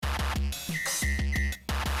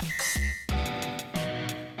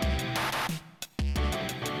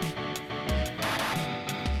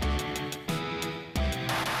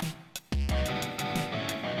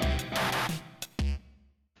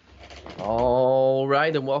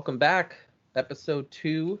right, and welcome back. Episode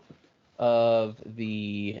 2 of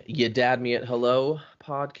the Ya Dad Me at Hello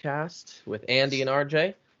podcast with Andy and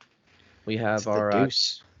RJ. We have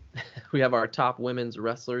we have our top women's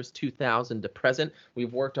wrestlers 2000 to present.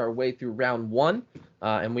 We've worked our way through round 1,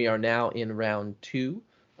 and we are now in round 2,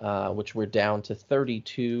 which we're down to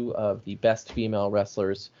 32 of the best female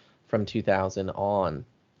wrestlers from 2000 on.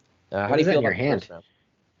 How do you feel about the first round?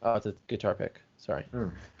 Oh, it's a guitar pick. Sorry.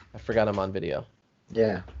 I forgot I'm on video.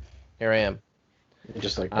 Yeah. Here I am. You're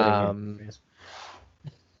just like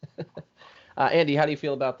Andy, how do you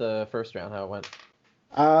feel about the first round, how it went?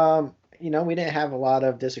 We didn't have a lot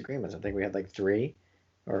of disagreements. I think we had like 3.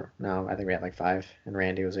 Or no, I think we had like 5. And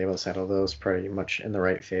Randy was able to settle those pretty much in the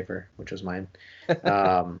right favor, which was mine. 4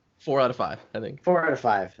 out of 5, I think. 4 out of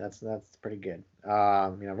 5. That's pretty good.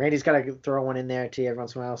 Randy's got to throw one in there to you every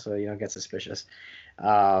once in a while, so you don't get suspicious.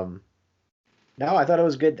 No, I thought it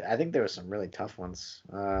was good. I think there were some really tough ones.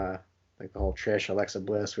 Like the whole Trish, Alexa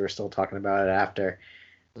Bliss. We were still talking about it after.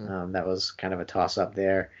 That was kind of a toss-up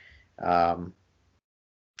there.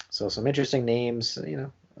 So some interesting names,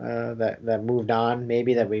 that moved on,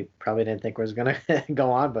 maybe that we probably didn't think was going to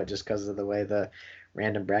go on, but just because of the way the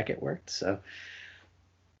random bracket worked. So,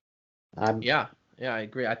 yeah, I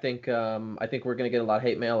agree. I think we're going to get a lot of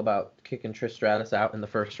hate mail about kicking Trish Stratus out in the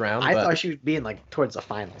first round. I thought she was being like towards the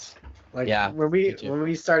finals. Like, yeah, when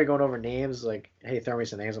we started going over names, like, hey, throw me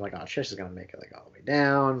some names, I'm like, oh, Trish is gonna make it like all the way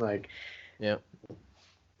down, like, yeah.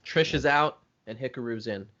 Trish is out and Hikaru's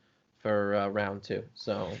in for round 2,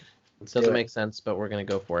 so it doesn't make sense, but we're gonna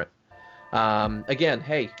go for it. Again,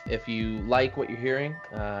 hey, if you like what you're hearing,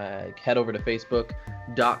 head over to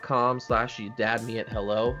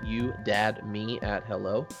facebook.com/youdadmeathello,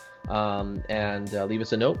 youdadmeathello, and leave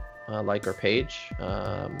us a note, like our page,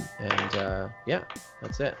 yeah,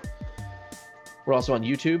 that's it. We're also on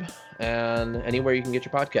YouTube and anywhere you can get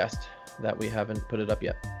your podcast that we haven't put it up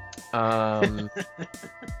yet. Round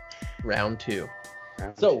 2.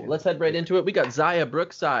 Let's head right into it. We got Xia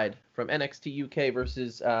Brookside from NXT UK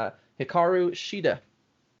versus Hikaru Shida.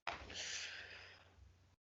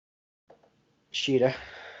 Shida.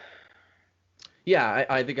 Yeah,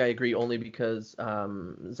 I think I agree, only because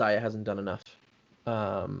Xia hasn't done enough.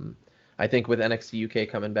 I think with NXT UK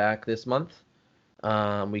coming back this month,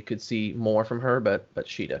 we could see more from her, but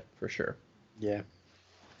Shida for sure. Yeah,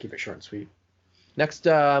 keep it short and sweet. Next,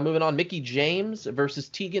 moving on, Mickie James versus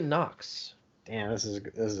Tegan Nox. Damn, this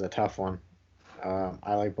is a tough one.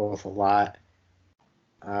 I like both a lot.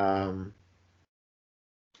 I'm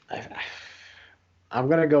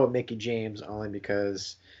gonna go with Mickie James only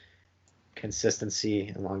because consistency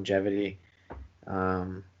and longevity.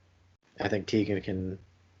 I think Tegan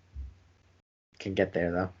can get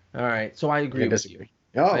there though. All right, so I agree with you.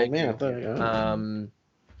 Oh man, I thought,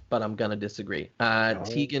 but I'm gonna disagree.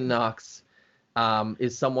 Tegan Nox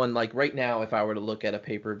is someone, like, right now, if I were to look at a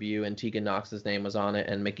pay-per-view and Tegan Nox's name was on it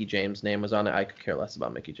and Mickie James' name was on it, I could care less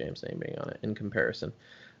about Mickie James' name being on it in comparison.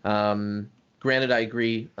 Granted, I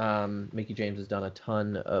agree. Mickie James has done a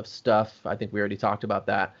ton of stuff. I think we already talked about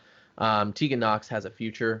that. Tegan Nox has a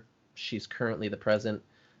future. She's currently the present.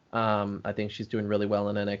 I think she's doing really well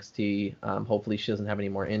in NXT. Hopefully she doesn't have any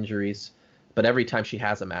more injuries. But every time she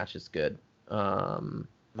has a match, it's good. I'm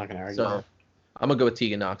not going to argue. So I'm going to go with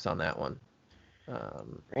Tegan Nox on that one.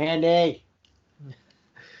 Randy.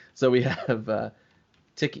 So we have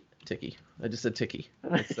Tiki. I just said Tiki.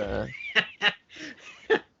 It's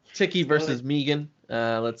Tiki versus Megan.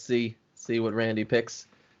 Let's see what Randy picks.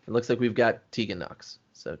 It looks like we've got Tegan Nox.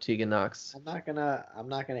 So Tegan Nox. I'm not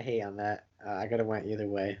gonna hate on that. I could have went either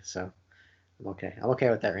way, so I'm okay. I'm okay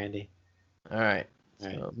with that, Randy. All right.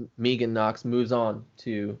 So Megan Nox moves on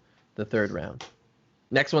to the third round.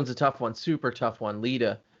 Next one's a tough one, super tough one.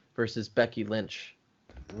 Lita versus Becky Lynch.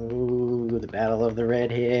 Ooh, the battle of the red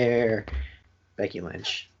hair. Becky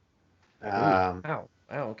Lynch. Wow.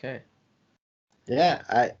 Okay.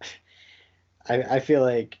 Yeah, I feel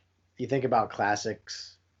like you think about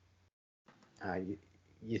classics.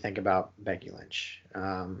 You think about Becky Lynch.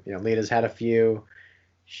 Lita's had a few.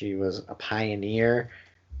 She was a pioneer,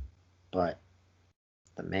 but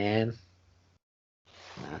the man,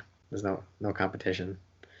 there's no competition.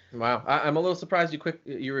 Wow, I'm a little surprised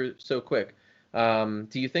you were so quick. Do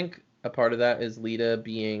you think a part of that is Lita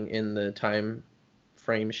being in the time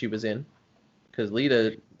frame she was in? Because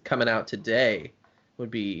Lita coming out today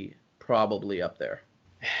would be probably up there.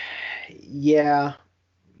 Yeah,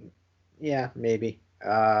 maybe.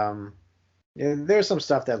 There's some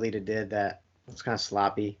stuff that Lita did that was kind of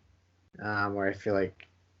sloppy, where I feel like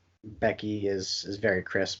Becky is very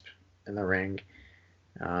crisp in the ring.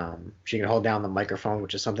 She can hold down the microphone,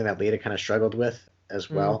 which is something that Lita kind of struggled with as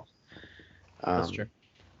well. That's true.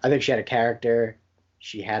 I think she had a character.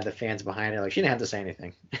 She had the fans behind her. Like, she didn't have to say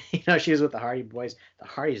anything. She was with the Hardy Boys. The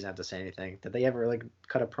Hardys didn't have to say anything. Did they ever like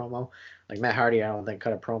cut a promo? Like Matt Hardy, I don't think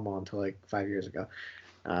cut a promo until like 5 years ago.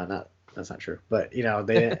 That's not true. But they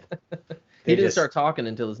didn't. He didn't start talking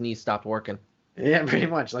until his knees stopped working. Yeah, pretty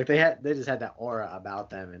much. Like they just had that aura about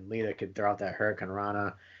them, and Lita could throw out that Hurricane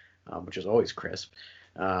Rana, which was always crisp.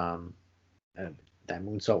 And that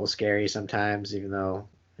moonsault was scary sometimes, even though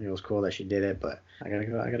it was cool that she did it. But I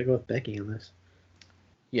gotta go with Becky on this.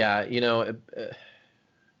 Yeah,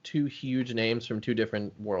 two huge names from two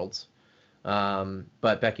different worlds.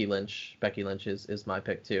 But Becky Lynch is my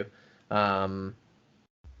pick too.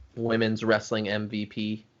 Women's wrestling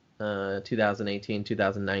MVP, 2018,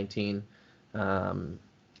 2019. Royal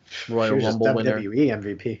Rumble winner. WWE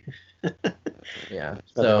MVP. Yeah.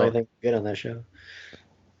 So anything good on that show.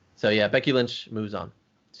 So yeah, Becky Lynch moves on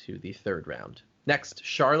to the third round. Next,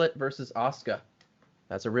 Charlotte versus Asuka.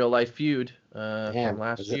 That's a real life feud from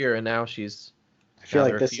last year, and now she's. I feel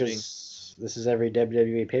like this is every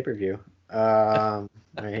WWE pay-per-view. Right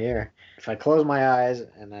here. If I close my eyes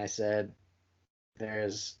and I said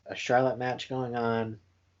there's a Charlotte match going on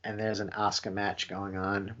and there's an Asuka match going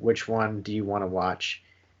on, which one do you want to watch?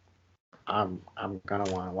 I'm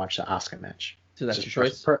gonna want to watch the Asuka match. So that's your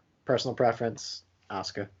choice. Personal preference,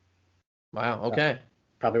 Asuka. Wow. Okay.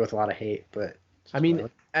 Probably with a lot of hate, but I mean,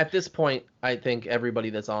 at this point, I think everybody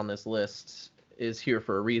that's on this list is here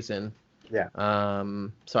for a reason. Yeah.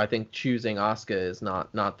 So I think choosing Asuka is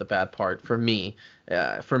not the bad part for me.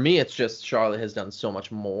 For me, it's just Charlotte has done so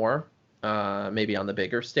much more. Maybe on the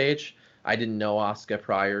bigger stage. I didn't know Asuka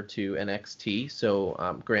prior to NXT,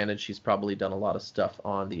 so granted, she's probably done a lot of stuff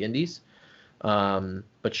on the indies.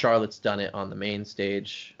 But Charlotte's done it on the main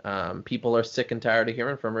stage. People are sick and tired of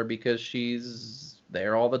hearing from her because she's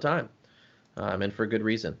there all the time, and for good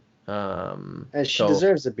reason. And she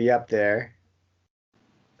deserves to be up there.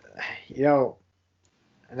 And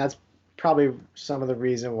that's probably some of the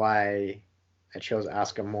reason why I chose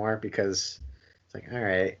Asuka more, because it's like, all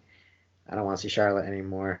right, I don't want to see Charlotte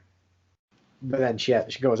anymore. But then she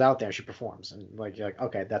goes out there and she performs, and you're like,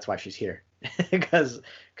 okay, that's why she's here, because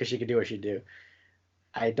she can do what she do.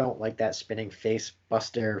 I don't like that spinning face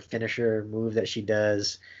buster finisher move that she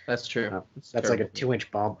does. That's true. That's like a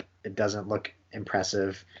 2-inch bump. It doesn't look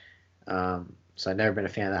impressive. So I've never been a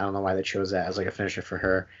fan of that. I don't know why they chose that as like a finisher for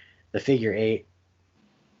her. The figure 8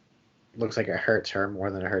 looks like it hurts her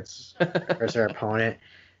more than it hurts her opponent.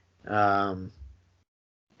 And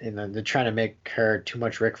then they're trying to make her too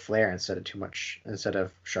much Ric Flair instead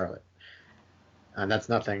of Charlotte. And that's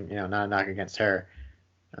nothing, not a knock against her.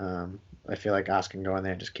 I feel like Asuka can go in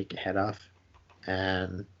there and just kick your head off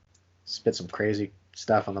and spit some crazy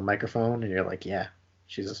stuff on the microphone, and you're like, yeah,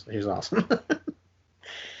 she's awesome.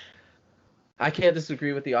 I can't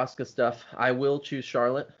disagree with the Asuka stuff. I will choose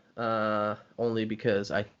Charlotte, only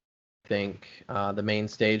because I think the main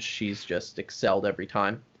stage she's just excelled every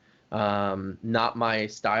time. Not my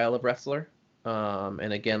style of wrestler.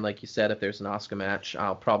 And again, like you said, if there's an Asuka match,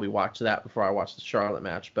 I'll probably watch that before I watch the Charlotte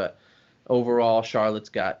match. But overall, Charlotte's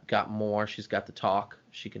got more. She's got the talk.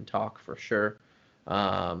 She can talk for sure.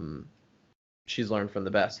 She's learned from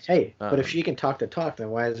the best. Hey, but if she can talk the talk,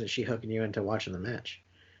 then why isn't she hooking you into watching the match?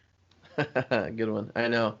 Good one. I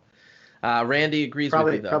know. Randy agrees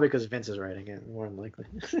with you, though. Probably because Vince is writing it, more than likely.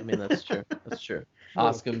 I mean, that's true. That's true.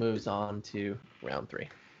 Asuka moves on to round 3.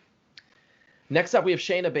 Next up, we have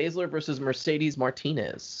Shayna Baszler versus Mercedes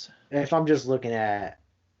Martinez. If I'm just looking at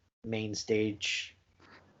main stage,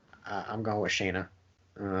 I'm going with Shayna.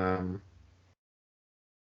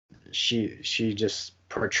 She just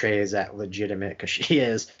portrays that legitimate, because she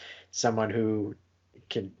is someone who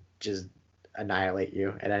can just annihilate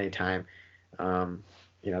you at any time.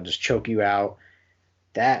 Just choke you out.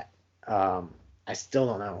 That I still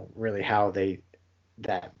don't know really how when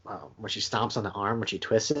she stomps on the arm, when she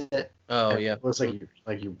twists it. Oh yeah, it looks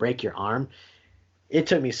like you break your arm. It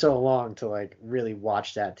took me so long to really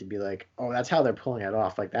watch that to be like, oh, that's how they're pulling it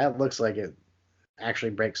off. Like, that looks like it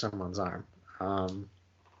actually breaks someone's arm.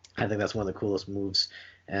 I think that's one of the coolest moves,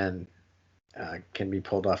 and can be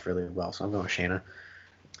pulled off really well. So I'm going with Shayna.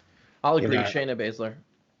 I'll agree, Shayna Baszler.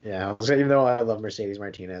 Yeah, even though I love Mercedes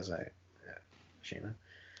Martinez, Shayna.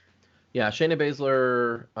 Yeah, Shayna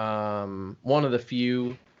Baszler, one of the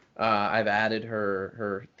few. I've added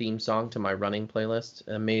her theme song to my running playlist.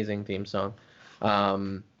 An amazing theme song.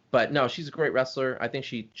 But no, she's a great wrestler. I think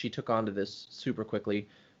she took on to this super quickly.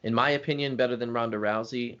 In my opinion, better than Ronda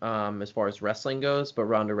Rousey as far as wrestling goes, but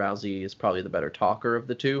Ronda Rousey is probably the better talker of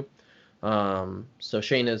the two. So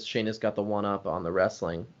Shayna's got the one up on the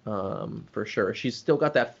wrestling, for sure. She's still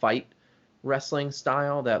got that fight wrestling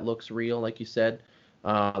style that looks real, like you said.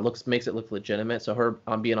 Makes it look legitimate. So her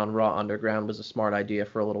being on Raw Underground was a smart idea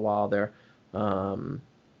for a little while there.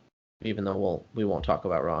 Even though we won't talk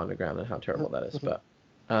about Raw Underground and how terrible that is, but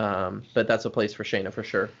that's a place for Shayna for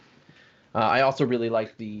sure. I also really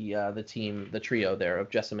like the trio there of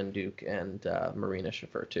Jessamyn Duke and Marina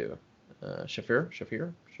Shafir too. Shafir.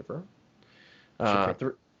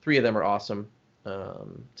 Three of them are awesome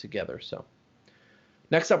together. So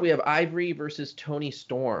next up we have Ivory versus Toni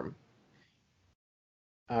Storm.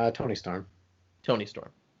 Toni Storm. Toni Storm.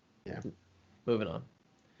 Yeah. Moving on.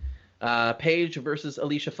 Paige versus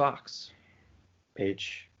Alicia Fox.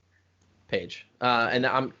 Paige.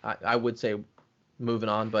 And I would say moving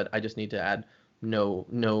on, but I just need to add no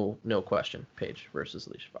question. Paige versus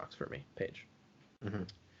Alicia Fox for me. Paige. Mm-hmm.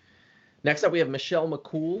 Next up, we have Michelle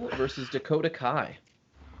McCool versus Dakota Kai.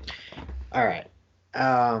 All right.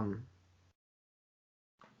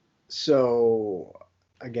 So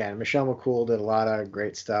again, Michelle McCool did a lot of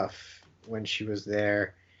great stuff when she was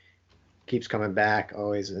there. Keeps coming back,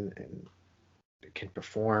 always and can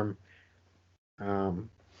perform.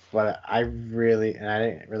 But I didn't really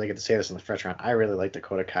get to say this in the first round. I really like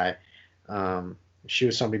Dakota Kai. She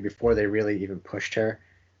was somebody before they really even pushed her.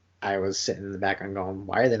 I was sitting in the background going,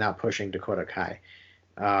 why are they not pushing Dakota Kai?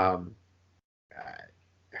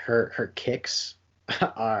 Her kicks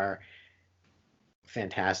are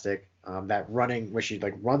fantastic. That running where she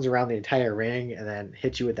like runs around the entire ring and then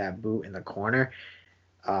hits you with that boot in the corner,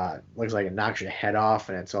 looks like it knocks your head off,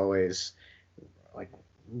 and it's always like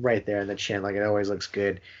right there in the chin. Like it always looks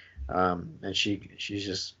good. And she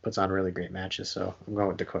just puts on really great matches. So I'm going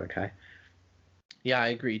with Dakota Kai. Yeah, I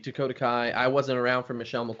agree. Dakota Kai. I wasn't around for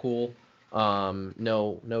Michelle McCool.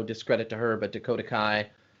 No discredit to her, but Dakota Kai,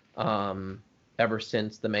 ever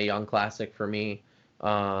since the Mae Young Classic for me,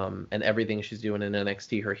 and everything she's doing in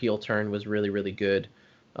NXT, her heel turn was really, really good.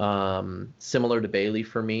 Similar to Bayley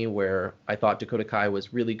for me, where I thought Dakota Kai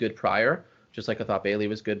was really good prior, just like I thought Bayley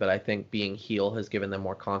was good, but I think being heel has given them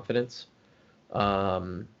more confidence.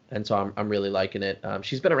 And so I'm really liking it.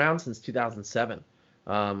 She's been around since 2007,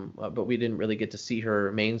 but we didn't really get to see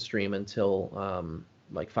her mainstream until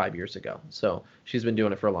like 5 years ago. So she's been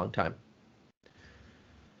doing it for a long time.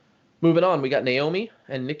 Moving on, we got Naomi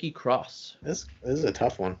and Nikki Cross. This is a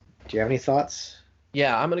tough one. Do you have any thoughts?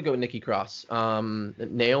 Yeah, I'm gonna go with Nikki Cross.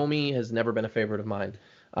 Naomi has never been a favorite of mine.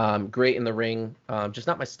 Great in the ring, just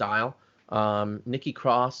not my style. Nikki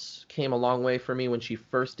Cross came a long way for me when she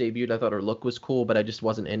first debuted. I thought her look was cool, but I just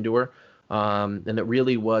wasn't into her. And it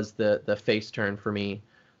really was the face turn for me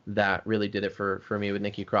that really did it for me with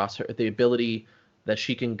Nikki Cross. The ability that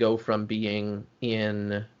she can go from being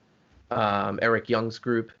in Eric Young's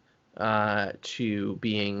group to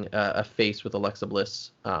being a face with Alexa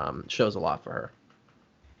Bliss shows a lot for her.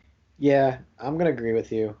 Yeah, I'm going to agree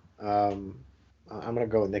with you. I'm going to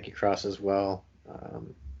go with Nikki Cross as well.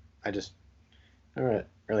 I don't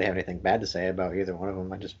really have anything bad to say about either one of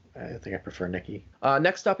them. I think I prefer Nikki.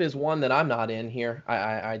 Next up is one that I'm not in here.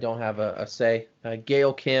 I don't have a say.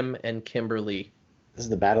 Gail Kim and Kimberly. This is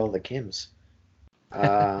the battle of the Kims.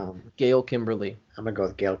 Gail Kimberly. I'm going to go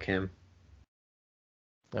with Gail Kim.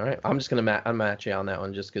 All right. I'm just going to match you on that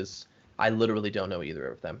one just because I literally don't know either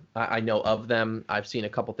of them. I know of them. I've seen a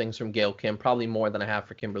couple things from Gail Kim, probably more than I have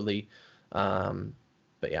for Kimberly.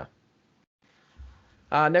 But yeah.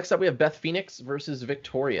 Next up, we have Beth Phoenix versus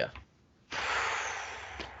Victoria.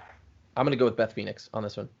 I'm going to go with Beth Phoenix on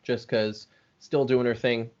this one, just because still doing her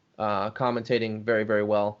thing, commentating very, very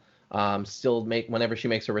well. Whenever she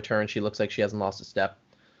makes a return, she looks like she hasn't lost a step.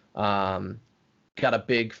 Got a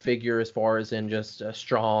big figure as far as in just a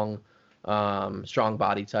strong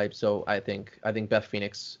body type. So I think Beth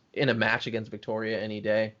Phoenix in a match against Victoria any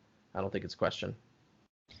day. I don't think it's a question.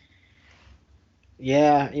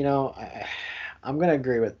 Yeah, I'm going to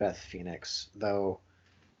agree with Beth Phoenix, though.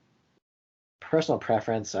 Personal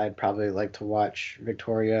preference, I'd probably like to watch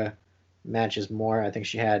Victoria matches more. I think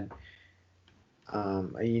she had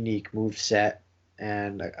a unique move set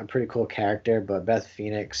and a pretty cool character, but Beth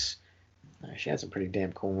Phoenix, she had some pretty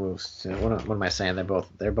damn cool moves. So what am I saying?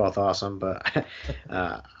 They're both awesome, but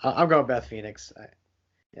I'll go with Beth Phoenix. I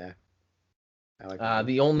like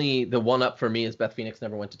the one up for me is Beth Phoenix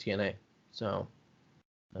never went to TNA, so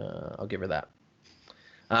I'll give her that.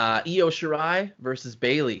 Io Shirai versus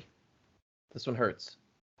Bayley. This one hurts.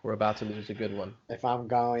 We're about to lose a good one. If I'm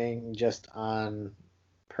going just on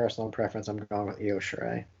personal preference, I'm going with Io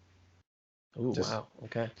Shirai. Ooh, wow.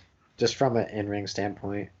 Okay. Just from an in-ring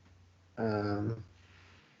standpoint.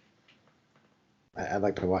 I'd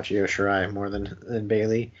like to watch Io Shirai more than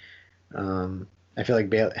Bailey. I feel like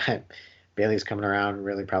Bailey's coming around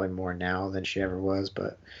really probably more now than she ever was,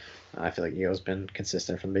 but I feel like Io's been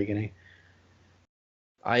consistent from the beginning.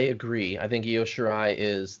 I agree. I think Io Shirai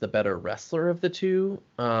is the better wrestler of the two.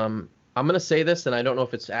 I'm gonna say this, and I don't know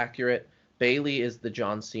if it's accurate. Bailey is the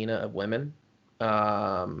John Cena of women.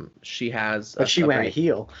 She has, but she went very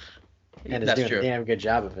heel and is doing a damn good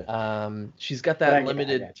job of it. She's got that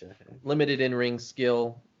limited in-ring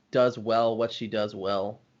skill. Does well what she does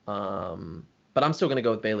well. But I'm still gonna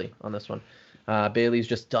go with Bailey on this one. Bailey's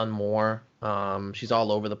just done more. She's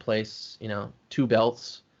all over the place. 2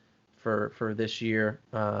 belts for this year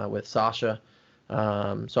with Sasha. So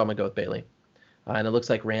I'm gonna go with Bailey. And it looks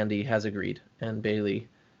like Randy has agreed, and Bailey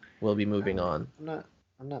will be moving on. I'm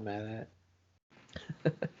not mad at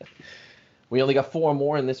it. We only got 4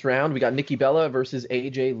 more in this round. We got Nikki Bella versus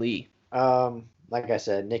AJ Lee. Like I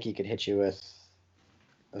said, Nikki could hit you with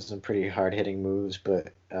some pretty hard hitting moves,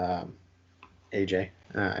 but AJ,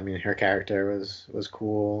 I mean, her character was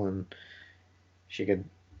cool, and she could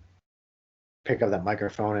pick up that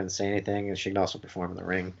microphone and say anything, and she can also perform in the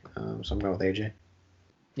ring. So I'm going with AJ.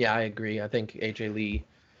 Yeah, I agree. I think AJ Lee.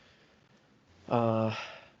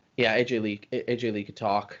 AJ Lee could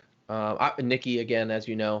talk. Nikki, again, as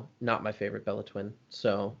you know, not my favorite Bella twin,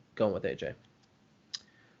 so going with AJ.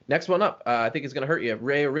 Next one up, I think it's going to hurt you.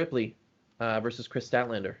 Rhea Ripley versus Kris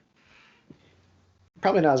Statlander.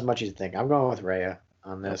 Probably not as much as you think. I'm going with Rhea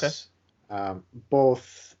on this. Okay.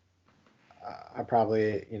 Both are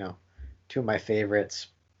probably, 2 of my favorites,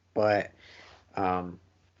 but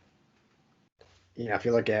if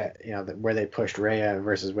you look at where they pushed Rhea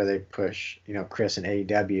versus where they push Kris and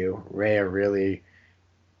AEW, Rhea really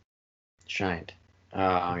shined.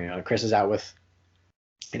 Kris is out with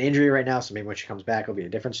an injury right now, so maybe when she comes back it'll be a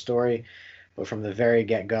different story. But from the very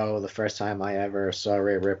get-go, the first time I ever saw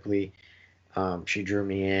Rhea Ripley, she drew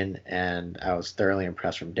me in, and I was thoroughly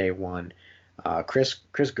impressed from day one. Kris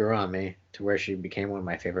grew on me to where she became one of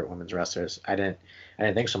my favorite women's wrestlers. I didn't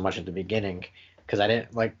think so much at the beginning because I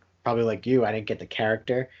didn't probably like you, I didn't get the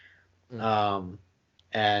character. And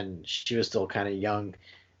she was still kind of young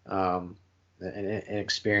and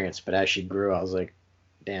inexperienced, but as she grew, I was like,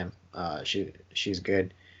 damn, she's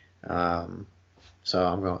good.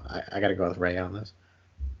 So I got to go with Rhea on this.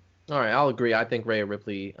 All right, I'll agree. I think Rhea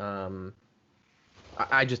Ripley,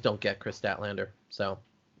 I just don't get Kris Statlander, so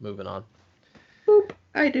moving on. Boop,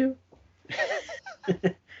 I do.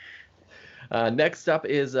 Next up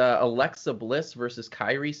is Alexa Bliss versus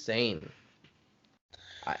Kairi Sane.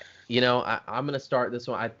 I'm going to start this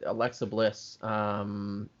one. Alexa Bliss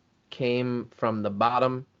came from the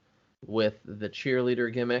bottom with the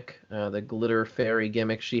cheerleader gimmick, the glitter fairy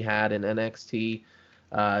gimmick she had in NXT,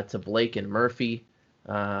 to Blake and Murphy,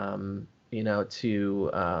 to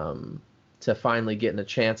finally getting a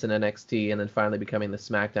chance in NXT and then finally becoming the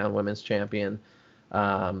SmackDown Women's Champion.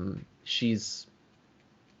 She's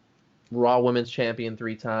Raw Women's Champion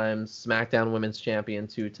 3 times, SmackDown Women's Champion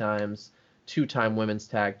 2 times, 2-time Women's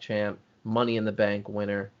Tag Champ, Money in the Bank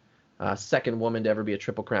winner, second woman to ever be a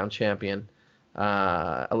Triple Crown champion,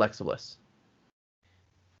 Alexa Bliss.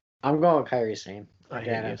 I'm going with Kairi Sane.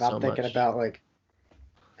 Again, if I'm thinking about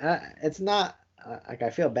it's not I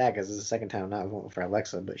feel bad because it's the second time I'm not voting for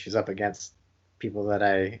Alexa, but she's up against people that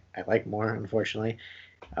I like more, unfortunately,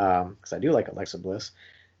 because I do like Alexa Bliss.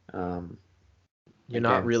 You're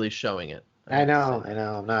not really showing it. I know.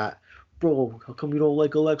 I'm not. Bro, how come you don't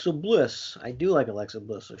like Alexa Bliss? I do like Alexa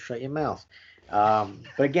Bliss, so shut your mouth. But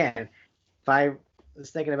again, if I was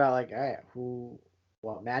thinking about all right,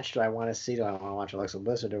 what match do I want to see? Do I want to watch Alexa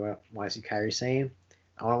Bliss or do I want to see Kairi Sane?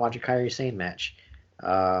 I want to watch a Kairi Sane match.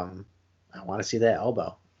 I want to see that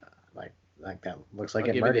elbow. Like that looks like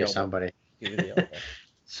it murders somebody. Give you the elbow.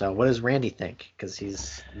 So what does Randy think? Because he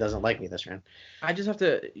doesn't like me this round. I just have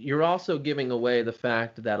to. You're also giving away the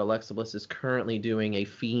fact that Alexa Bliss is currently doing a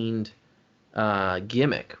Fiend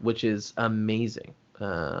gimmick, which is amazing.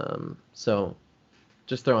 So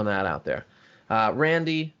just throwing that out there.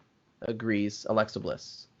 Randy agrees. Alexa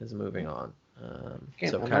Bliss is moving on. I'm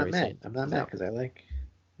not mad because I like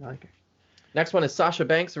her. Next one is Sasha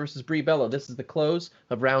Banks versus Brie Bella. This is the close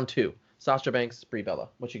of round 2. Sasha Banks, Brie Bella.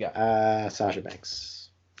 What you got? Sasha Banks.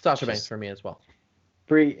 Sasha Banks for me as well.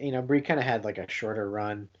 Brie kind of had a shorter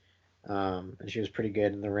run, and she was pretty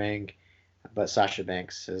good in the ring, but Sasha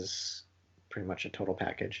Banks is pretty much a total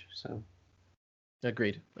package. So,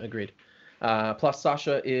 agreed. Plus,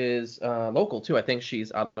 Sasha is local too. I think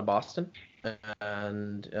she's out of Boston,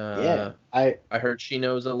 and I heard she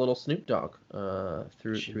knows a little Snoop Dogg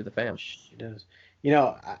through the fam. She does.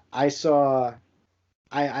 I saw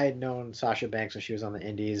I had known Sasha Banks when she was on the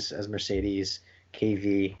Indies as Mercedes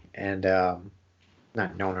KV, and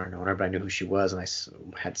not known her, but I knew who she was,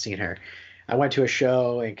 and had seen her. I went to a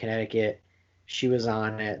show in Connecticut. She was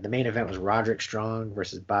on it. The main event was Roderick Strong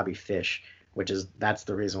versus Bobby Fish, that's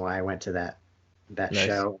the reason why I went to that Nice.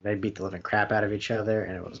 show. They beat the living crap out of each other,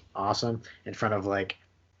 and it was awesome in front of like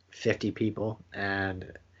 50 people.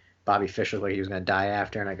 And Bobby Fish looked like he was gonna die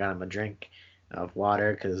after, and I got him a drink of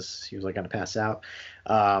water because he was like gonna pass out.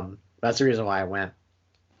 That's the reason why I went.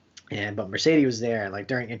 But Mercedes was there, and like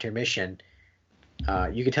during intermission,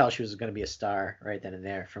 you could tell she was gonna be a star right then and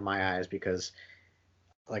there from my eyes, because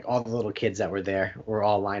like all the little kids that were there were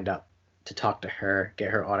all lined up to talk to her,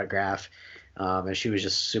 get her autograph, and she was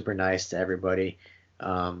just super nice to everybody.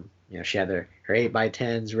 She had her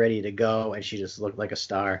 8x10s ready to go, and she just looked like a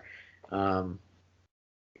star.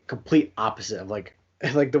 Complete opposite of like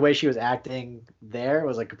like the way she was acting there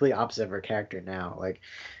was like complete opposite of her character now, like,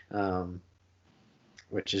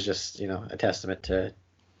 which is just a testament to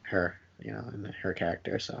her, and her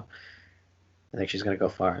character. So I think she's gonna go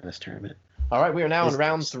far in this tournament. All right, we are now in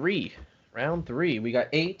round three. Round three. We got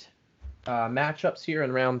 8 matchups here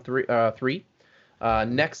in round three.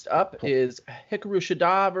 Next up is Hikaru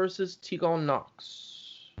Shida versus Tegan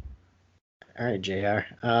Nox. All right, JR.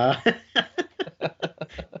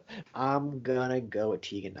 I'm gonna go with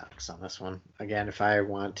Tegan Nox on this one. Again, if I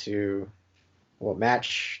want to, what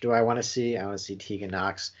match do I want to see? I want to see Tegan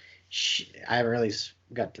Nox. I haven't really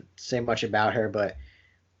got to say much about her, but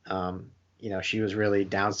she was really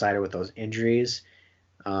downsided with those injuries.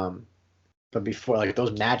 But before, like,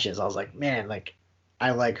 those matches, I was like, man, like,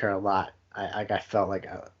 I like her a lot. I felt like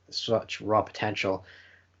such raw potential.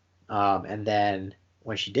 And then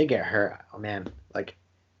when she did get hurt, oh man, like,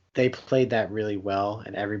 they played that really well,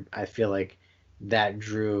 and I feel like that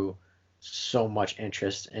drew so much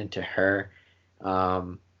interest into her,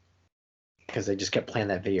 because they just kept playing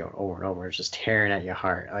that video over and over. It's just tearing at your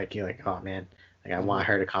heart. Like, you're like, oh man, like, I want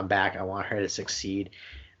her to come back. I want her to succeed.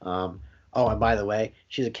 Oh, and by the way,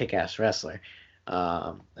 she's a kick-ass wrestler.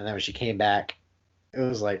 And then when she came back, it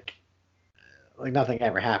was like nothing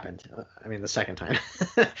ever happened. I mean, the second time.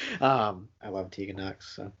 I love Tegan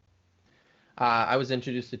Nox. So. I was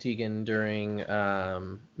introduced to Tegan during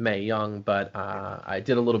Mae Young, but I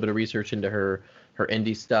did a little bit of research into her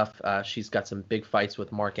indie stuff. She's got some big fights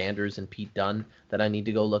with Mark Andrews and Pete Dunne that I need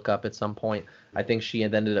to go look up at some point. I think she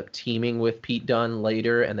had ended up teaming with Pete Dunne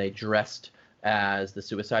later, and they dressed as the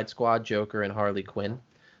Suicide Squad, Joker and Harley Quinn.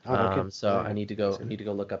 So I need to go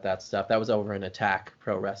look up that stuff. That was over in Attack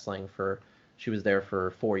Pro Wrestling she was there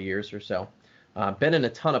for 4 years or so. Been in a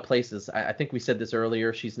ton of places. I think we said this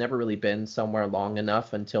earlier. She's never really been somewhere long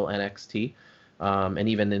enough until NXT. And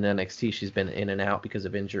even in NXT, she's been in and out because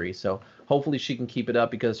of injury. So hopefully she can keep it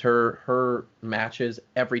up, because her matches,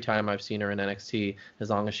 every time I've seen her in NXT,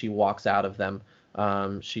 as long as she walks out of them,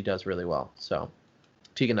 she does really well. So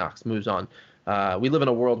Tegan Nox moves on. We live in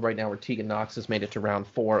a world right now where Tegan Nox has made it to round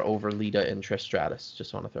 4 over Lita and Trish Stratus.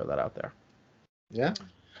 Just want to throw that out there. Yeah,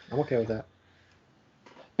 I'm okay with that.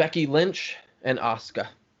 Becky Lynch and Asuka.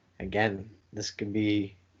 Again, this could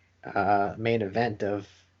be main event of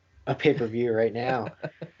a pay-per-view right now.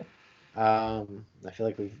 I feel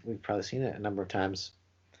like we've probably seen it a number of times.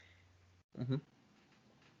 Mm-hmm.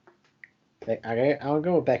 I'll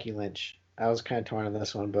go with Becky Lynch. I was kind of torn on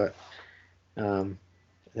this one, but I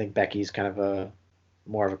think Becky's kind of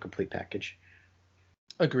more of a complete package.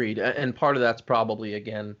 Agreed, and part of that's probably,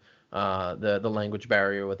 again, the language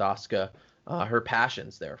barrier with Asuka. Her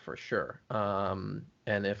passion's there for sure. And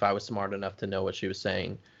if I was smart enough to know what she was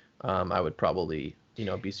saying, I would probably,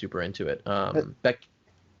 be super into it.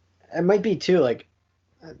 It might be too, like,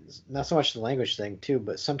 not so much the language thing too,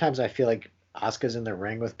 but sometimes I feel like Asuka's in the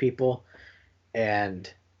ring with people,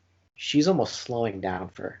 and she's almost slowing down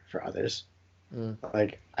for others.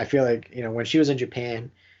 Like, I feel like, when she was in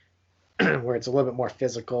Japan, where it's a little bit more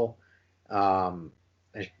physical,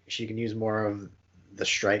 she can use more of the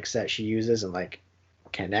strikes that she uses and like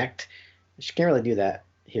connect. She can't really do that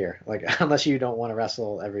here, like, unless you don't want to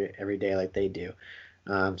wrestle every day like they do.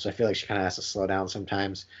 So I feel like she kind of has to slow down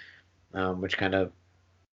sometimes, which kind of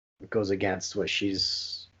goes against what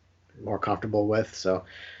she's more comfortable with. So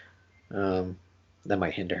that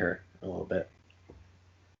might hinder her a little bit.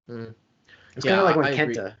 It's kind of like when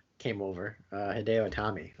Kenta came over, Hideo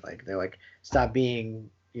Itami. Like, they're like, stop being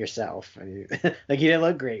yourself. And like, he didn't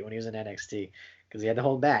look great when he was in NXT because he had to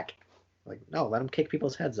hold back. Like, no, let him kick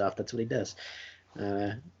people's heads off. That's what he does.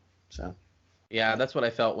 So. Yeah, that's what I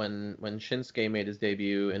felt when Shinsuke made his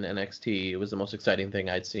debut in NXT. It was the most exciting thing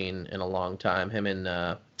I'd seen in a long time. Him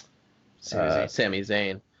and Sami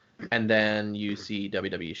Zayn. And then you see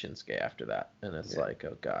WWE Shinsuke after that, and it's like,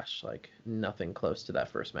 oh gosh, like nothing close to that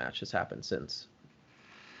first match has happened since.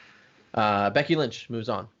 Becky Lynch moves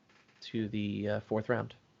on to the fourth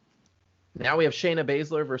round. Now we have Shayna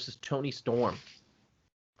Baszler versus Toni Storm.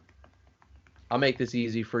 I'll make this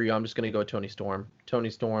easy for you. I'm just going to go with Toni Storm. Toni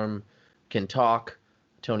Storm can talk.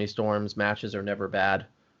 Toni Storm's matches are never bad.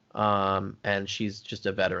 And she's just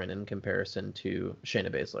a veteran in comparison to Shayna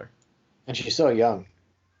Baszler. And she's so young.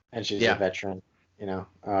 And she's a veteran, you know.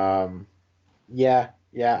 I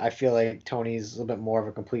feel like Toni's a little bit more of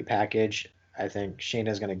a complete package. I think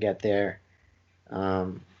Shayna's going to get there. I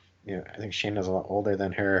think Shayna's a lot older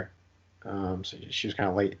than her. So she was kind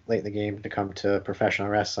of late in the game to come to professional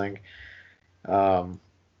wrestling. But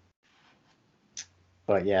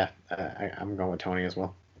yeah, I'm going with Toni as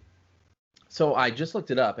well. So I just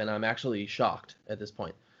looked it up, and I'm actually shocked at this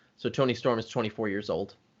point. So Toni Storm is 24 years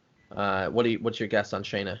old. What's your guess on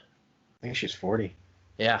Shayna? I think she's 40.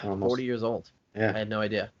 Yeah, almost. 40 years old. Yeah, I had no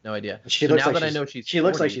idea. She looks like I know she 40,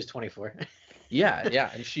 looks like she's 24.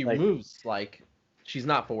 yeah, and she moves like she's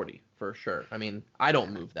not 40 for sure. I mean, I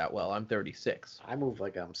don't move that well. I'm 36. I move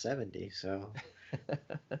like I'm 70. So.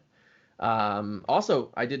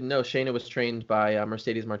 Also, I didn't know Shayna was trained by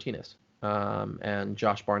Mercedes Martinez and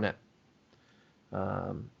Josh Barnett.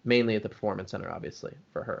 Mainly at the Performance Center, obviously,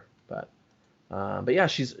 for her. But yeah,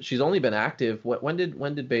 she's only been active. When did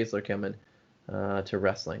Baszler come in to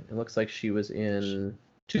wrestling? It looks like she was in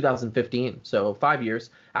 2015, so 5 years.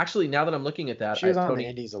 Actually, now that I'm looking at that, she was on the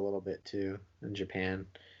Indies a little bit too in Japan.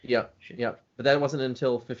 Yep. But that wasn't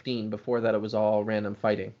until 15. Before that, it was all random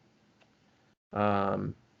fighting.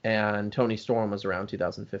 And Toni Storm was around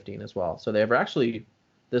 2015 as well. So they were actually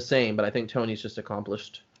the same, but I think Toni's just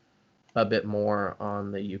accomplished a bit more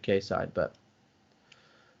on the UK side. But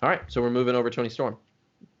all right, so we're moving over Toni Storm.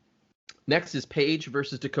 Next is Paige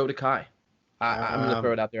versus Dakota Kai. I'm going to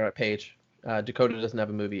throw it out there at Paige. Dakota doesn't have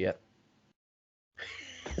a movie yet.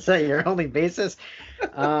 Is that your only basis? No.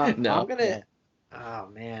 I'm gonna. Oh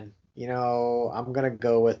man, I'm gonna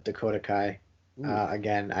go with Dakota Kai.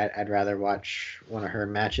 Again, I'd rather watch one of her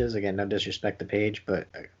matches. Again, no disrespect to Paige, but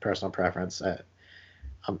personal preference. I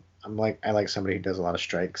like somebody who does a lot of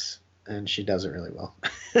strikes, and she does it really well.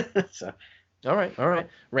 So. All right.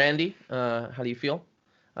 Randy, how do you feel?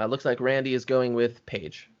 Looks like Randy is going with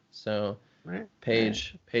Paige. So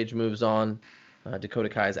Paige moves on. Dakota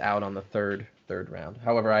Kai is out on the third round.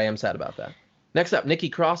 However, I am sad about that. Next up, Nikki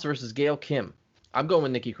Cross versus Gail Kim. I'm going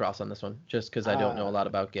with Nikki Cross on this one, just because I don't know a lot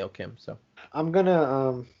about Gail Kim. So I'm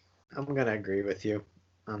gonna agree with you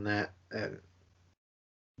on that.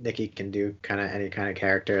 Nikki can do kind of any kind of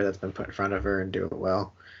character that's been put in front of her and do it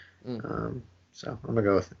well. So I'm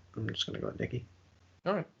just gonna go with Nikki.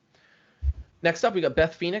 All right. Next up, we got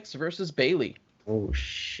Beth Phoenix versus Bayley. Oh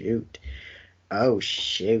shoot! I'm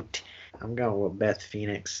going with Beth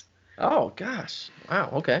Phoenix. Oh gosh! Wow.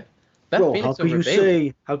 Okay. Beth Phoenix how could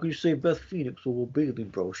Bayley. How could you say Beth Phoenix over Bayley,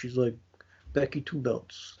 bro? She's like Becky 2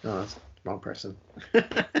 belts. No, that's the wrong person.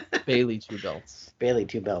 Bayley 2 belts. Bayley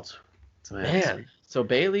 2 belts. Man. So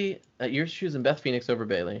Bayley, you're choosing Beth Phoenix over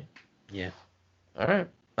Bayley. Yeah. All right.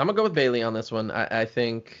 I'm gonna go with Bayley on this one. I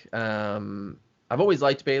think I've always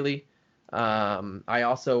liked Bayley. I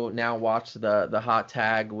also now watch the hot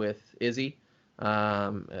tag with Izzy,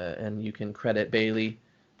 and you can credit Bayley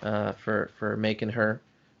for making her,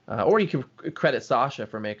 or you can credit Sasha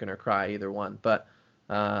for making her cry. Either one, but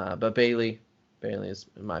Bayley is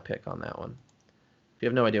my pick on that one. If you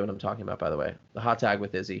have no idea what I'm talking about, by the way, the hot tag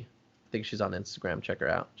with Izzy. I think she's on Instagram. Check her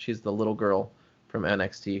out. She's the little girl from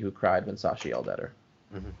NXT who cried when Sasha yelled at her.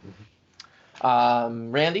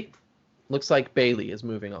 Randy, looks like Bayley is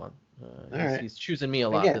moving on. He's choosing me a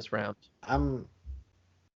lot this round.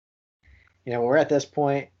 We're at this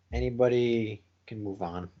point. Anybody can move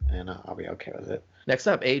on, and I'll be okay with it. Next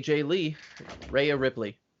up, AJ Lee, Rhea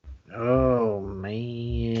Ripley. Oh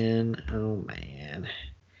man.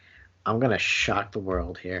 I'm gonna shock the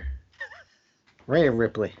world here. Rhea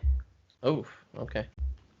Ripley. Oh, okay.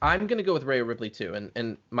 I'm going to go with Rhea Ripley too,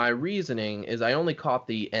 and my reasoning is I only caught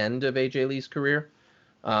the end of AJ Lee's career,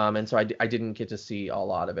 and so I didn't get to see a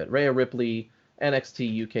lot of it. Rhea Ripley,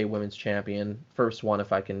 NXT UK Women's Champion, first one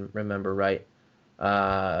if I can remember right,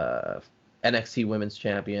 NXT Women's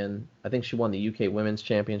Champion. I think she won the UK Women's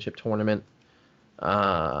Championship tournament. So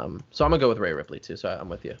I'm going to go with Rhea Ripley too, so I'm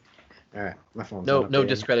with you. All right, my phone's no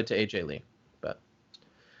discredit to AJ Lee. But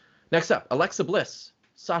next up, Alexa Bliss,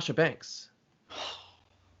 Sasha Banks.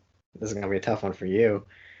 This is going to be a tough one for you.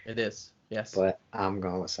 It is, yes. But I'm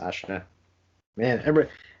going with Sasha. Man,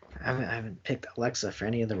 I haven't picked Alexa for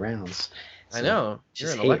any of the rounds. So I know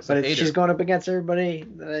you're an hate, Alexa but hater. She's going up against everybody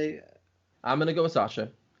that I'm gonna go with Sasha.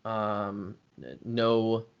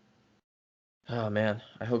 No. Oh man,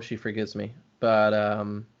 I hope she forgives me. But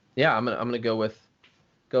yeah, I'm gonna go with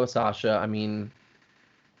Sasha. I mean,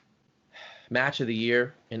 match of the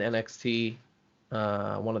year in NXT.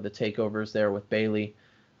 One of the takeovers there with Bayley.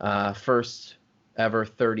 First ever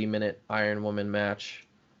 30-minute Iron Woman match.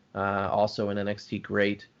 Also in NXT,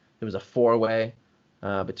 great. It was a 4-way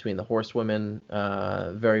between the Horsewomen.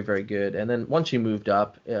 Very, very good. And then once she moved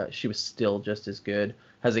up, she was still just as good.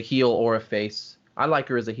 Has a heel or a face. I like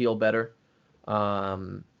her as a heel better.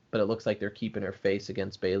 But it looks like they're keeping her face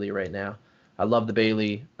against Bayley right now. I love the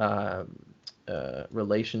Bayley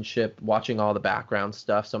relationship. Watching all the background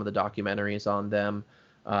stuff, some of the documentaries on them.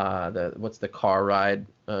 What's the car ride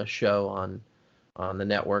show on the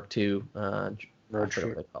network too? Road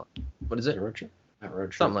trip. What is it? Road trip? Not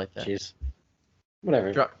road trip. Something like that. Jeez.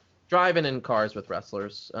 Whatever. Driving in cars with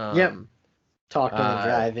wrestlers. Yep. Talking and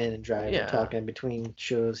driving and driving. Yeah. Talking between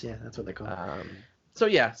shows. Yeah, that's what they call it. So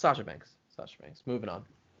yeah, Sasha Banks. Moving on.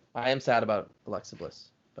 I am sad about Alexa Bliss,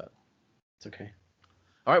 but it's okay.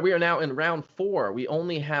 All right, we are now in round 4. We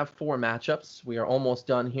only have 4 matchups. We are almost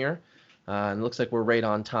done here. And it looks like we're right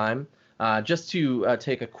on time. Just to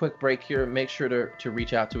take a quick break here, make sure to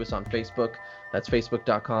reach out to us on Facebook. That's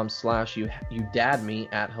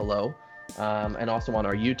facebook.com/youdadme@hello. And also on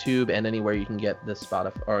our YouTube and anywhere you can get the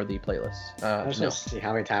Spotify or the playlist. I just want to see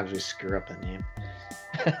how many times we screw up the name.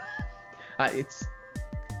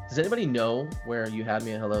 Does anybody know where You Had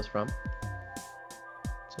Me at Hello's from?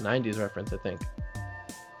 It's a 90s reference, I think.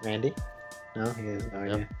 Randy? No, he has no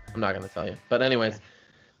idea. I'm not going to tell you. But anyways,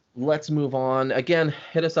 let's move on. Again,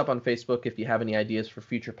 hit us up on Facebook if you have any ideas for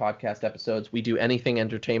future podcast episodes. We do anything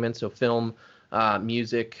entertainment, so film,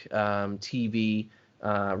 music, TV,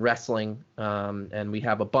 wrestling, and we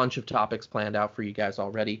have a bunch of topics planned out for you guys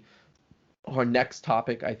already. Our next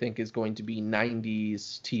topic, I think, is going to be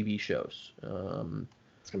 90s TV shows.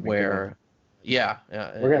 We're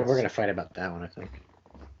gonna fight about that one, I think.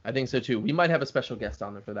 I think so too. We might have a special guest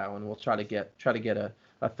on there for that one. We'll try to get a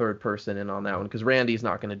third person in on that one because Randy's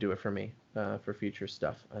not going to do it for me for future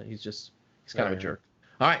stuff. He's kind of a jerk.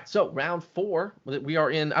 All right, so round 4, we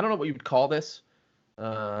are in. I don't know what you would call this.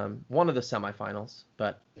 One of the semifinals,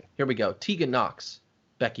 but here we go. Tegan Nox,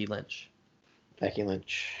 Becky Lynch. Becky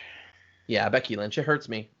Lynch. Yeah, Becky Lynch. It hurts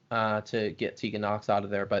me to get Tegan Nox out of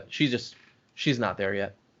there, but she's not there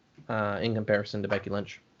yet in comparison to Becky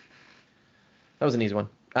Lynch. That was an easy one.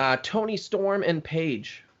 Toni Storm and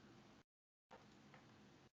Paige.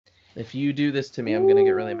 If you do this to me, I'm going to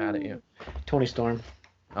get really mad at you. Toni Storm.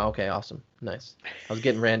 Oh, okay, awesome. Nice. I was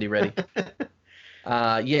getting Randy ready.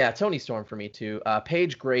 Yeah, Toni Storm for me too.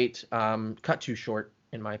 Paige, great. Cut too short,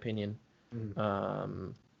 in my opinion.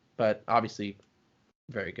 But obviously,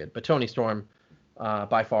 very good. But Toni Storm,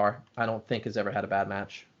 by far, I don't think has ever had a bad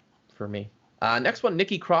match for me. Next one,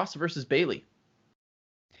 Nikki Cross versus Bayley.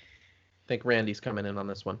 I think Randy's coming in on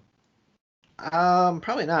this one.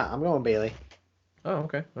 Probably not. I'm going Bayley. Oh,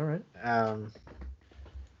 okay. All right.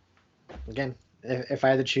 Again, if I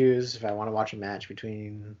had to choose, if I want to watch a match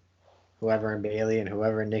between whoever and Bayley and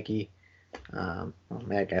whoever and Nikki, well,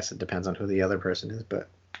 I guess it depends on who the other person is,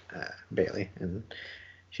 but Bayley, and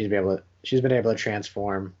she's been able to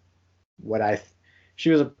transform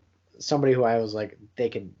she was somebody who I was like they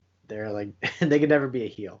could never be a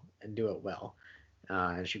heel and do it well,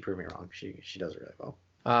 and she proved me wrong. She does it really well.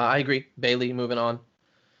 I agree. Bayley, moving on.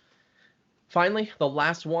 Finally, the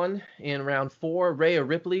last one in round 4, Rhea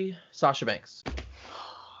Ripley, Sasha Banks. Oh,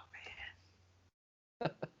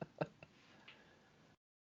 man.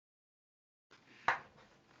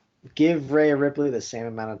 Give Rhea Ripley the same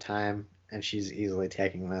amount of time, and she's easily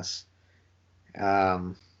taking this.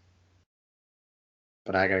 But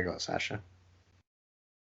I gotta go with Sasha.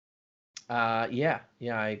 Yeah,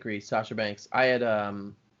 I agree. Sasha Banks. I had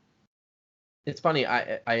it's funny.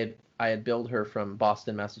 I had billed her from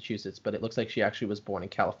Boston, Massachusetts, but it looks like she actually was born in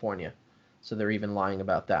California, so they're even lying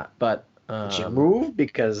about that. But did she moved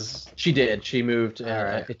because she did. She moved to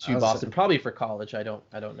Boston, saying, probably for college. I don't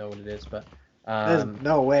know what it is, but there's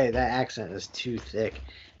no way that accent is too thick.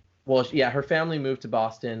 Well, yeah, her family moved to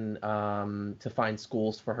Boston to find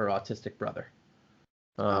schools for her autistic brother,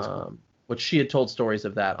 which she had told stories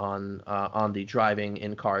of that on the Driving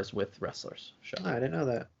in Cars with Wrestlers show. Oh, I didn't know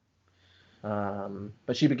that.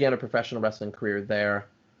 But she began a professional wrestling career there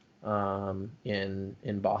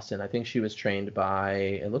in Boston. I think she was trained by,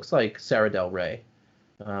 it looks like Sarah Del Rey,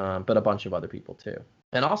 but a bunch of other people too.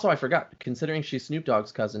 And also, I forgot, considering she's Snoop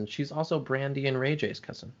Dogg's cousin, she's also Brandy and Ray J's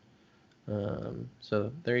cousin.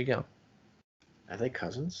 So there you go. Are they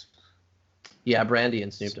cousins? Yeah, Brandy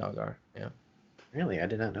and Snoop Dogg are. Yeah. Really? I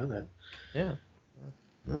did not know that. Yeah.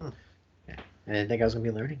 Oh. Yeah. I didn't think I was going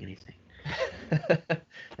to be learning anything.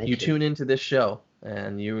 You tune into this show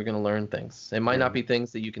and you are going to learn things. It might not be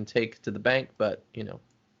things that you can take to the bank, but,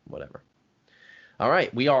 whatever. All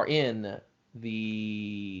right. We are in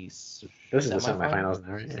the This is the semifinals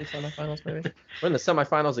now, right? This is the semifinals, maybe? We're in the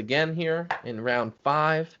semifinals again here in round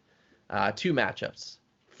 5. 2 matchups.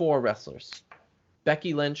 4 wrestlers.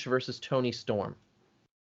 Becky Lynch versus Toni Storm.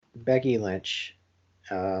 Becky Lynch.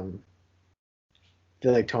 I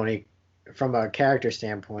feel like Toni, from a character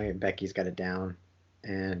standpoint, Becky's got it down,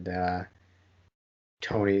 and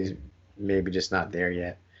Toni's maybe just not there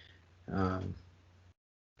yet. From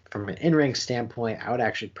an in-ring standpoint, I would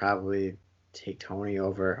actually probably take Toni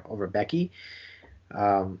over Becky.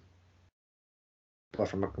 But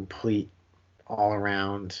from a complete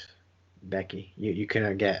all-around Becky, you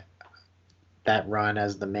couldn't get that run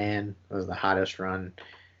as the man. It was the hottest run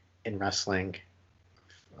in wrestling.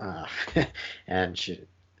 And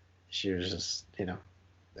she was just,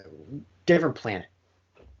 different planet.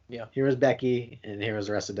 Yeah. Here was Becky, and here was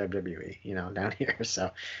the rest of WWE, down here.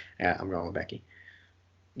 So, yeah, I'm going with Becky.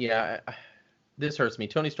 Yeah, this hurts me.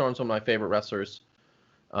 Toni Storm's one of my favorite wrestlers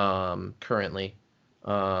currently.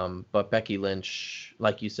 But Becky Lynch,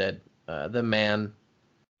 like you said, the man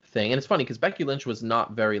thing. And it's funny because Becky Lynch was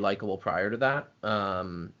not very likable prior to that.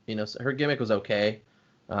 Her gimmick was okay.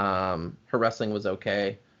 Her wrestling was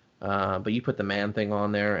okay. But you put the man thing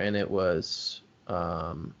on there, and it was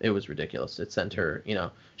ridiculous. It sent her,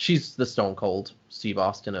 she's the Stone Cold Steve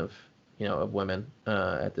Austin of women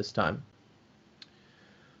at this time.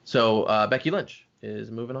 So Becky Lynch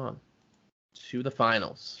is moving on to the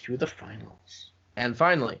finals. And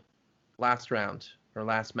finally, last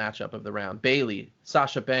matchup of the round. Bayley,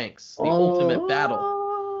 Sasha Banks, the ultimate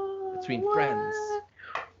battle between friends.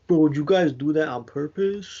 Bro, did you guys do that on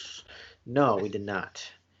purpose? No, we did not.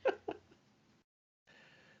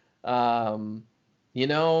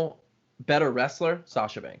 Better wrestler,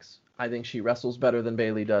 Sasha Banks. I think she wrestles better than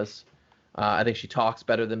Bayley does. I think she talks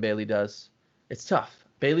better than Bayley does. It's tough.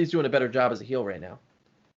 Bayley's doing a better job as a heel right now.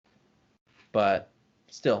 But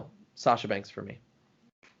still, Sasha Banks for me.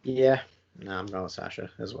 Yeah. No, I'm going with Sasha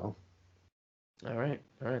as well. All right.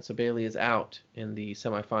 So Bayley is out in the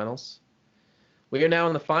semifinals. We are now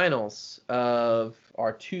in the finals of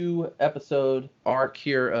our 2-episode arc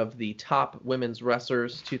here of the top women's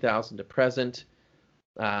wrestlers, 2000 to present.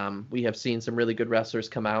 We have seen some really good wrestlers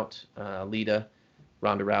come out. Lita,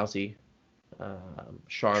 Ronda Rousey,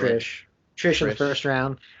 Charlotte. Trish in the first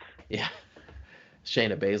round. Yeah.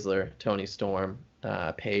 Shayna Baszler, Toni Storm,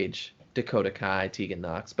 Paige, Dakota Kai, Tegan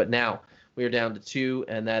Nox. But now we are down to 2,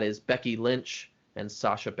 and that is Becky Lynch and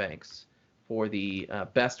Sasha Banks for the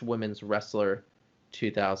best women's wrestler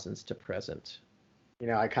 2000s to present.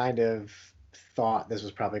 I kind of thought this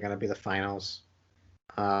was probably going to be the finals,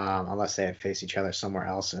 unless they had faced each other somewhere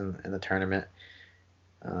else in the tournament.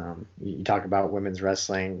 You talk about women's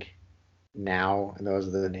wrestling now, and those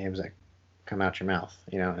are the names that come out your mouth.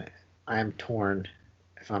 I'm torn.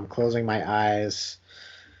 If I'm closing my eyes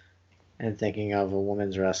and thinking of a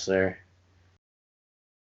women's wrestler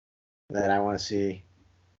that I want to see,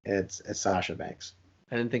 it's Sasha Banks.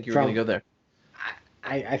 I didn't think you were going to go there.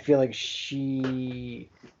 I feel like she,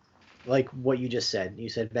 like what you just said. You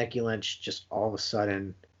said Becky Lynch just all of a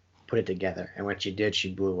sudden put it together, and when she did,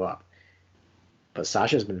 she blew up. But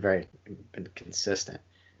Sasha's been consistent.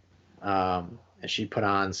 And she put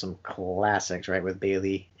on some classics, right, with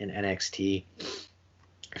Bayley in NXT.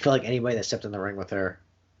 I feel like anybody that stepped in the ring with her,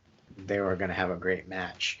 they were going to have a great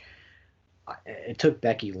match. It took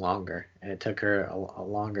Becky longer, and it took her a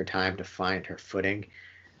longer time to find her footing.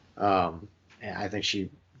 And I think she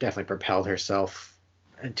definitely propelled herself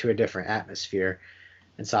into a different atmosphere.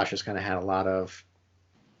 And Sasha's kind of had a lot of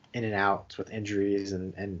in and outs with injuries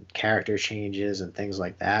and character changes and things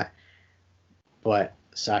like that. But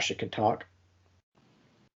Sasha can talk.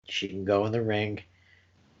 She can go in the ring.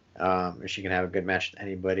 She can have a good match with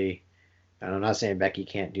anybody. And I'm not saying Becky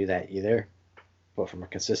can't do that either. But from a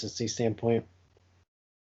consistency standpoint,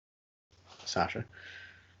 Sasha.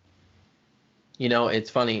 It's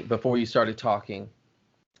funny. Before you started talking,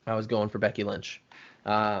 I was going for Becky Lynch,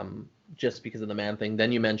 just because of the man thing.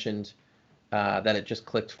 Then you mentioned that it just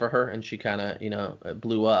clicked for her, and she kind of,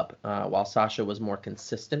 blew up, while Sasha was more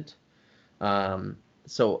consistent.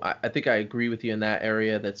 So I think I agree with you in that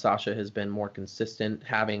area that Sasha has been more consistent,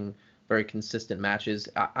 having very consistent matches.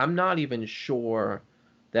 I'm not even sure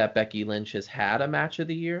that Becky Lynch has had a match of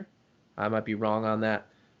the year. I might be wrong on that,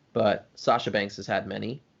 but Sasha Banks has had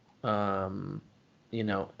many.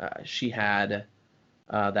 She had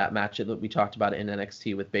that match that we talked about in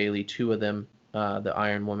NXT with Bayley, 2 of them, the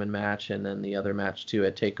Iron Woman match, and then the other match too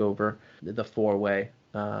at TakeOver, the 4-way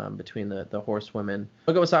between the horsewomen.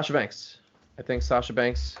 I'll go with Sasha Banks. I think Sasha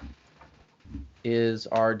Banks is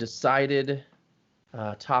our decided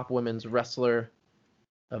top women's wrestler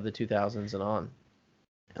of the 2000s and on.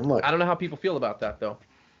 And look, I don't know how people feel about that though.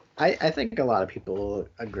 I think a lot of people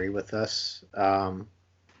agree with us.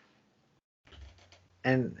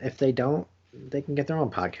 And if they don't, they can get their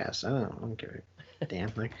own podcast. I don't give a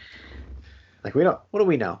damn. Like we don't. What do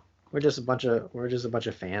we know? We're just a bunch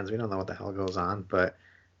of fans. We don't know what the hell goes on. But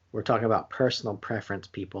we're talking about personal preference,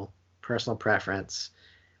 people. Personal preference.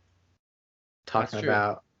 Talking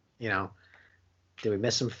about, did we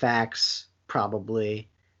miss some facts? Probably.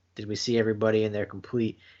 Did we see everybody in their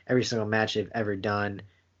every single match they've ever done?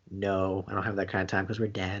 No, I don't have that kind of time because we're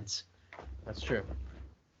dads. That's true.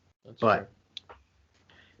 But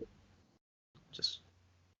just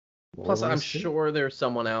plus, I'm sure there's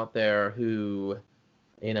someone out there who,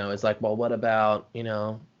 is like, well, what about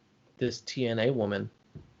this TNA woman,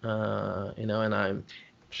 and I'm.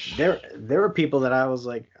 There were people that I was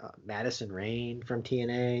like, Madison Rayne from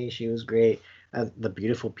TNA. She was great. The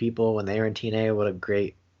Beautiful People, when they were in TNA, what a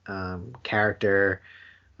great characters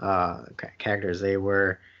they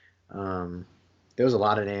were. There was a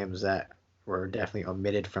lot of names that were definitely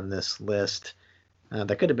omitted from this list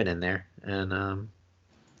that could have been in there. And,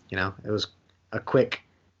 it was a quick,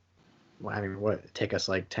 it'd take us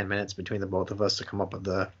like 10 minutes between the both of us to come up with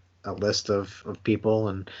a list of people.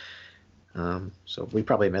 And so we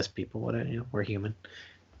probably missed people. We're human.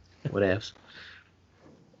 Whatevs.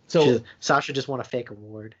 So Sasha just won a fake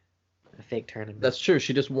award, a fake tournament. That's true.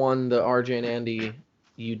 She just won the RJ and Andy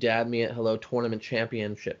You Dad Me at Hello tournament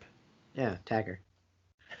championship. Yeah, tag her.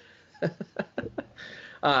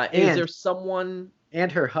 Is there someone?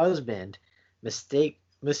 And her husband mistook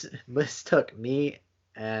me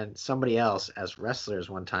and somebody else as wrestlers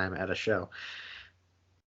one time at a show.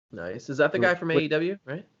 Nice. Is that the guy from AEW,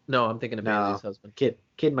 right? No, I'm thinking of Bayley's husband. Kid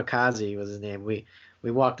Makazi was his name. We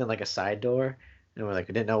walked in like a side door, and we're like,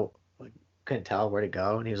 we didn't know, couldn't tell where to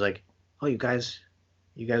go. And he was like, "Oh, you guys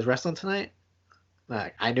wrestling tonight?"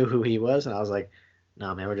 Like, I knew who he was, and I was like,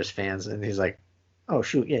 "No, man, we're just fans." And he's like, "Oh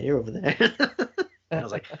shoot, yeah, you're over there." And I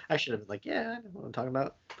was like, I should have been like, "Yeah, I know what I'm talking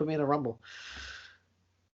about. Put me in a Rumble."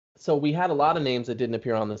 So we had a lot of names that didn't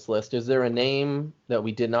appear on this list. Is there a name that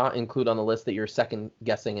we did not include on the list that you're second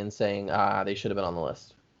guessing and saying, they should have been on the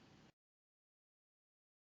list?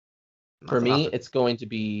 For me, it's going to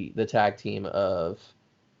be the tag team of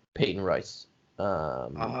Peyton Royce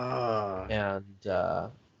and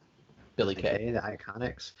Billie Kay. The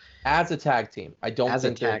Iconics. As a tag team. I don't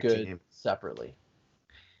think they're good separately.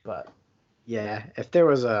 But yeah, if there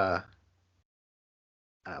was a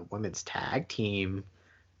women's tag team,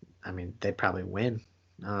 they'd probably win.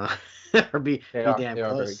 Or be damn close. They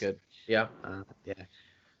are very good. Yeah. Yeah.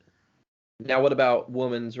 Now, what about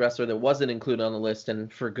women's wrestler that wasn't included on the list,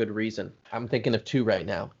 and for good reason? I'm thinking of 2 right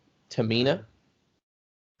now. Tamina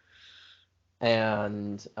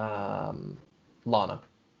and Lana.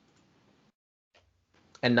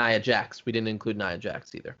 And Nia Jax. We didn't include Nia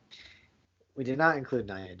Jax either. We did not include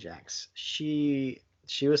Nia Jax. She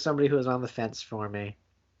was somebody who was on the fence for me.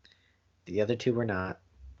 The other 2 were not.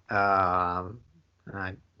 I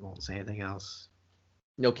won't say anything else.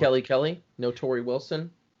 No Kelly Kelly? No Tori Wilson?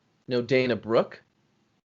 No Dana Brooke?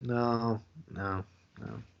 No.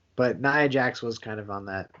 But Nia Jax was kind of on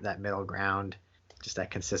that middle ground, just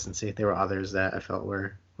that consistency. There were others that I felt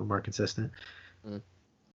were more consistent.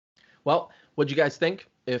 Well, what'd you guys think?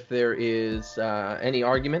 If there is any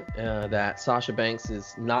argument that Sasha Banks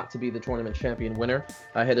is not to be the tournament champion winner,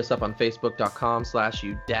 hit us up on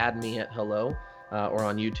Facebook.com/YouDadMeAtHello or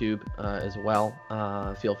on YouTube as well.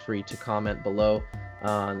 Feel free to comment below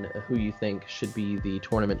on who you think should be the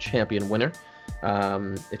tournament champion winner.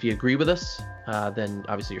 If you agree with us, then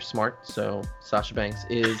obviously you're smart. So Sasha Banks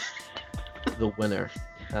is the winner.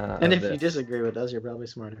 And if you disagree with us, you're probably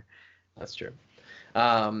smarter. That's true.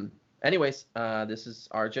 Anyways, this is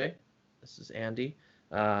RJ. This is Andy.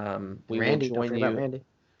 We Randy, will join you. Randy.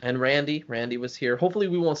 And Randy. Randy was here. Hopefully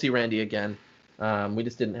we won't see Randy again. We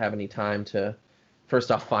just didn't have any time to,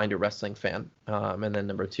 first off, find a wrestling fan. And then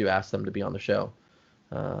number 2, ask them to be on the show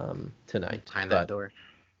tonight. Behind that door.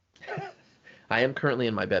 I am currently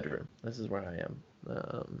in my bedroom. This is where I am.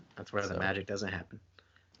 That's where the magic doesn't happen.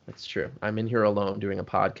 That's true. I'm in here alone doing a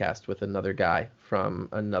podcast with another guy from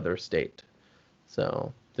another state.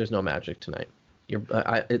 So there's no magic tonight.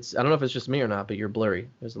 I don't know if it's just me or not, but you're blurry.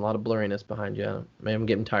 There's a lot of blurriness behind you. Maybe I'm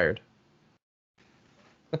getting tired.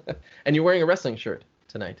 And you're wearing a wrestling shirt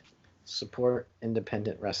tonight. Support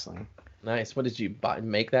independent wrestling. Nice. What did you buy?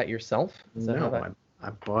 Make that yourself? Is that No, I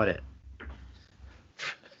bought it.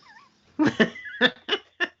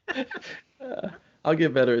 I'll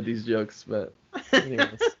get better at these jokes, but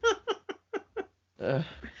anyways. All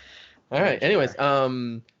right. Anyways,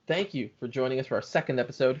 thank you for joining us for our second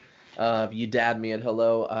episode of You Dad Me at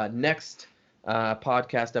Hello. Next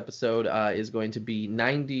podcast episode is going to be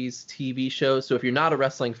 90s TV shows. So if you're not a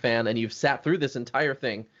wrestling fan and you've sat through this entire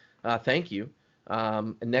thing, thank you.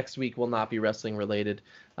 Next week will not be wrestling related.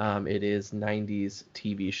 It is 90s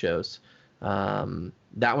TV shows.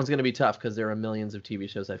 That one's going to be tough because there are millions of TV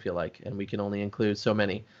shows, I feel like, and we can only include so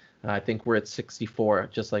many. I think we're at 64,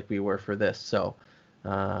 just like we were for this. So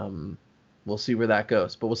we'll see where that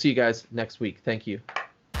goes. But we'll see you guys next week. Thank you.